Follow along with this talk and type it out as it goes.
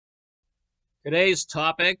Today's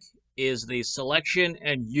topic is the selection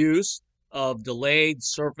and use of delayed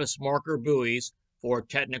surface marker buoys for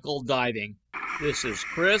technical diving. This is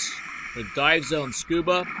Chris with Dive Zone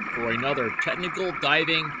Scuba for another technical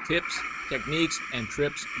diving tips, techniques, and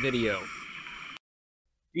trips video.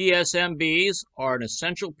 DSMBs are an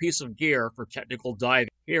essential piece of gear for technical diving.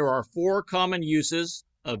 Here are 4 common uses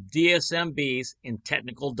of DSMBs in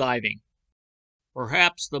technical diving.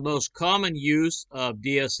 Perhaps the most common use of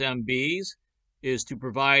DSMBs is to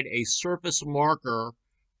provide a surface marker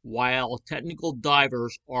while technical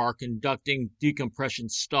divers are conducting decompression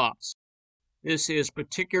stops. This is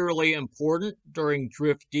particularly important during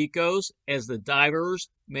drift decos, as the divers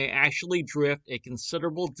may actually drift a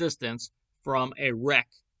considerable distance from a wreck.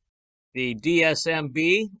 The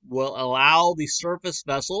DSMB will allow the surface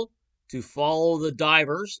vessel to follow the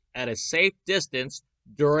divers at a safe distance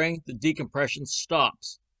during the decompression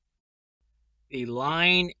stops. The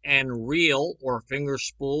line and reel or finger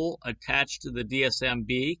spool attached to the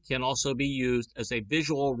DSMB can also be used as a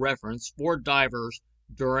visual reference for divers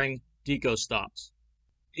during deco stops.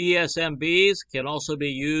 DSMBs can also be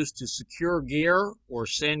used to secure gear or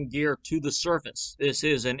send gear to the surface. This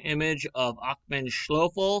is an image of Achman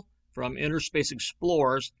Schloeffel from Inner Space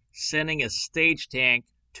Explorers sending a stage tank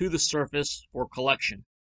to the surface for collection.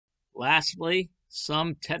 Lastly,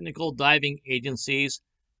 some technical diving agencies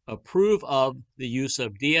approve of the use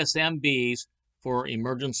of DSMBs for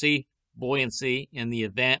emergency buoyancy in the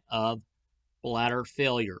event of bladder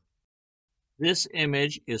failure. This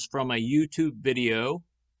image is from a YouTube video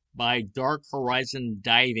by Dark Horizon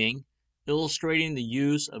Diving illustrating the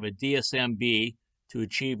use of a DSMB to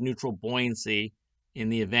achieve neutral buoyancy in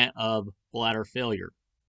the event of bladder failure.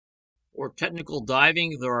 For technical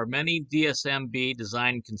diving, there are many DSMB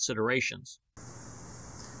design considerations.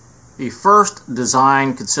 The first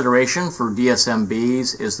design consideration for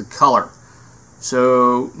DSMBs is the color.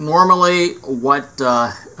 So normally what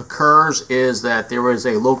occurs is that there is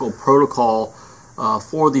a local protocol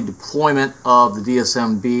for the deployment of the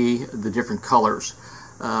DSMB, the different colors.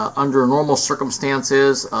 Under normal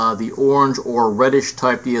circumstances, the orange or reddish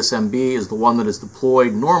type DSMB is the one that is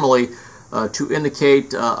deployed normally to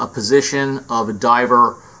indicate a position of a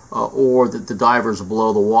diver or that the diver is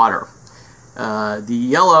below the water. The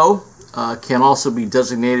yellow can also be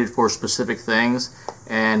designated for specific things,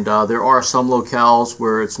 and there are some locales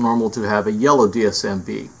where it's normal to have a yellow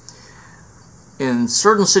DSMB. In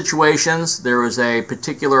certain situations, there is a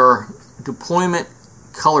particular deployment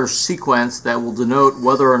color sequence that will denote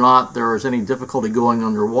whether or not there is any difficulty going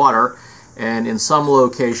underwater, and in some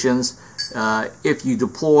locations, if you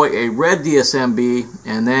deploy a red DSMB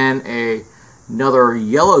and then another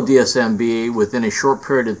yellow DSMB within a short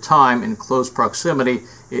period of time in close proximity,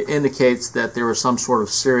 it indicates that there is some sort of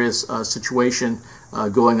serious situation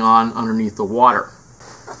going on underneath the water.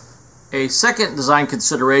 A second design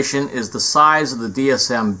consideration is the size of the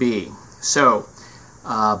DSMB. So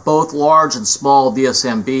both large and small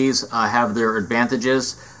DSMBs have their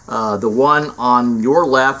advantages. The one on your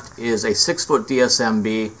left is a 6-foot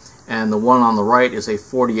DSMB, and the one on the right is a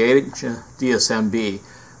 48-inch DSMB.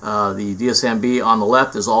 The DSMB on the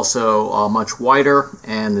left is also much wider,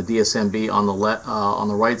 and the DSMB on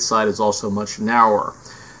the right side is also much narrower.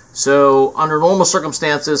 So under normal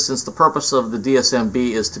circumstances, since the purpose of the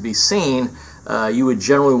DSMB is to be seen, you would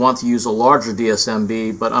generally want to use a larger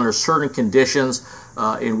DSMB, but under certain conditions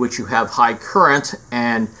in which you have high current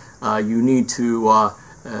and you need to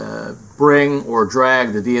bring or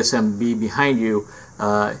drag the DSMB behind you,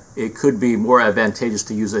 it could be more advantageous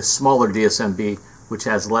to use a smaller DSMB which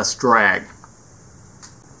has less drag.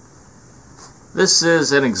 This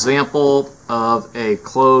is an example of a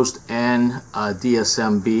closed-end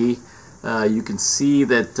DSMB. You can see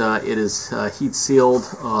that it is heat sealed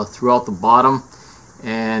throughout the bottom,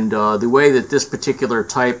 and the way that this particular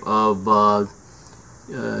type of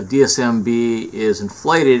DSMB is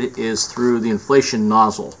inflated is through the inflation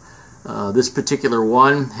nozzle. This particular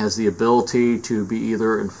one has the ability to be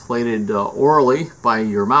either inflated orally by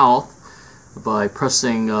your mouth by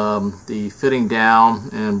pressing the fitting down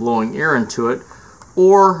and blowing air into it,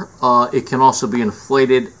 or it can also be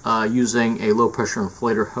inflated using a low pressure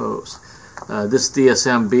inflator hose. This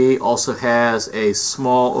DSMB also has a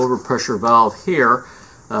small overpressure valve here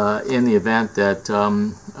in the event that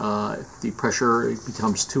the pressure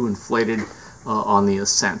becomes too inflated on the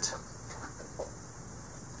ascent.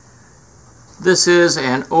 This is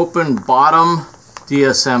an open bottom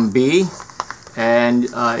DSMB, and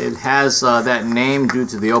it has that name due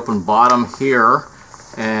to the open bottom here,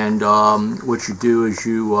 and what you do is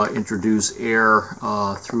you introduce air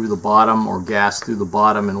through the bottom or gas through the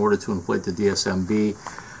bottom in order to inflate the DSMB.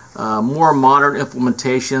 More modern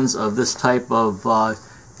implementations of this type of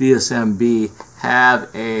DSMB have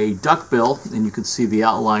a duckbill, and you can see the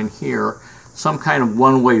outline here, some kind of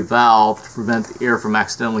one-way valve to prevent the air from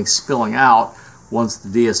accidentally spilling out once the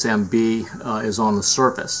DSMB is on the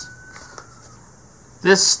surface.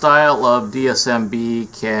 This style of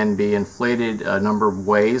DSMB can be inflated a number of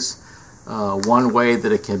ways. One way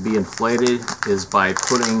that it can be inflated is by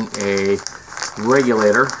putting a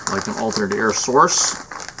regulator, like an alternate air source,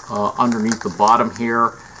 underneath the bottom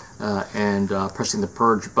here and pressing the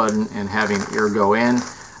purge button and having air go in.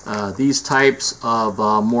 These types of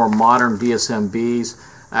more modern DSMBs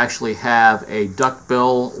actually have a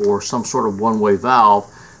duckbill or some sort of one-way valve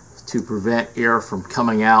to prevent air from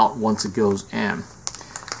coming out once it goes in.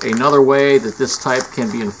 Another way that this type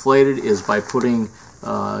can be inflated is by putting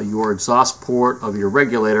your exhaust port of your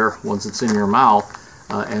regulator, once it's in your mouth,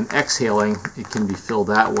 and exhaling. It can be filled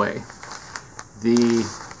that way. The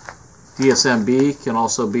DSMB can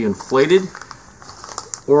also be inflated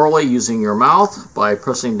orally using your mouth by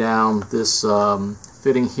pressing down this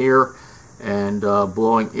fitting here and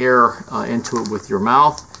blowing air into it with your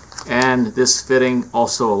mouth. And this fitting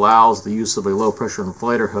also allows the use of a low pressure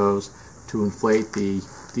inflator hose to inflate the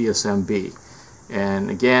DSMB. And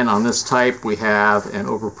again, on this type we have an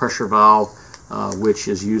overpressure valve which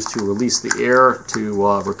is used to release the air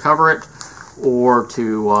to recover it or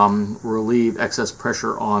to relieve excess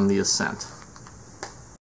pressure on the ascent.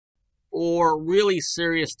 For really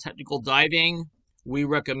serious technical diving, we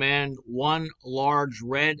recommend one large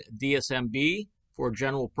red DSMB for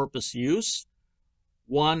general purpose use,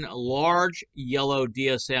 one large yellow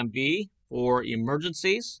DSMB for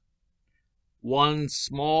emergencies, one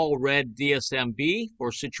small red DSMB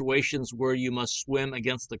for situations where you must swim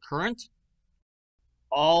against the current.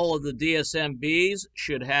 All of the DSMBs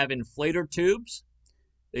should have inflator tubes.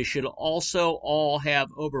 They should also all have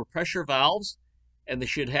overpressure valves, and they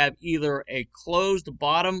should have either a closed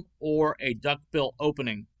bottom or a duckbill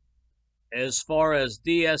opening. As far as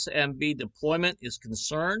DSMB deployment is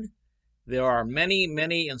concerned, there are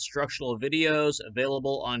many instructional videos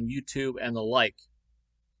available on YouTube and the like.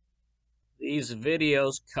 These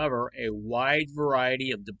videos cover a wide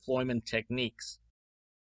variety of deployment techniques.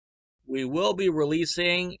 We will be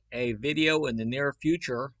releasing a video in the near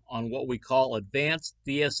future on what we call advanced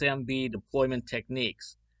DSMB deployment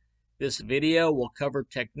techniques. This video will cover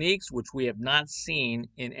techniques which we have not seen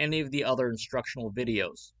in any of the other instructional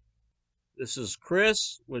videos. This is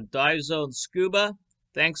Chris with Dive Zone Scuba.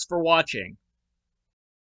 Thanks for watching.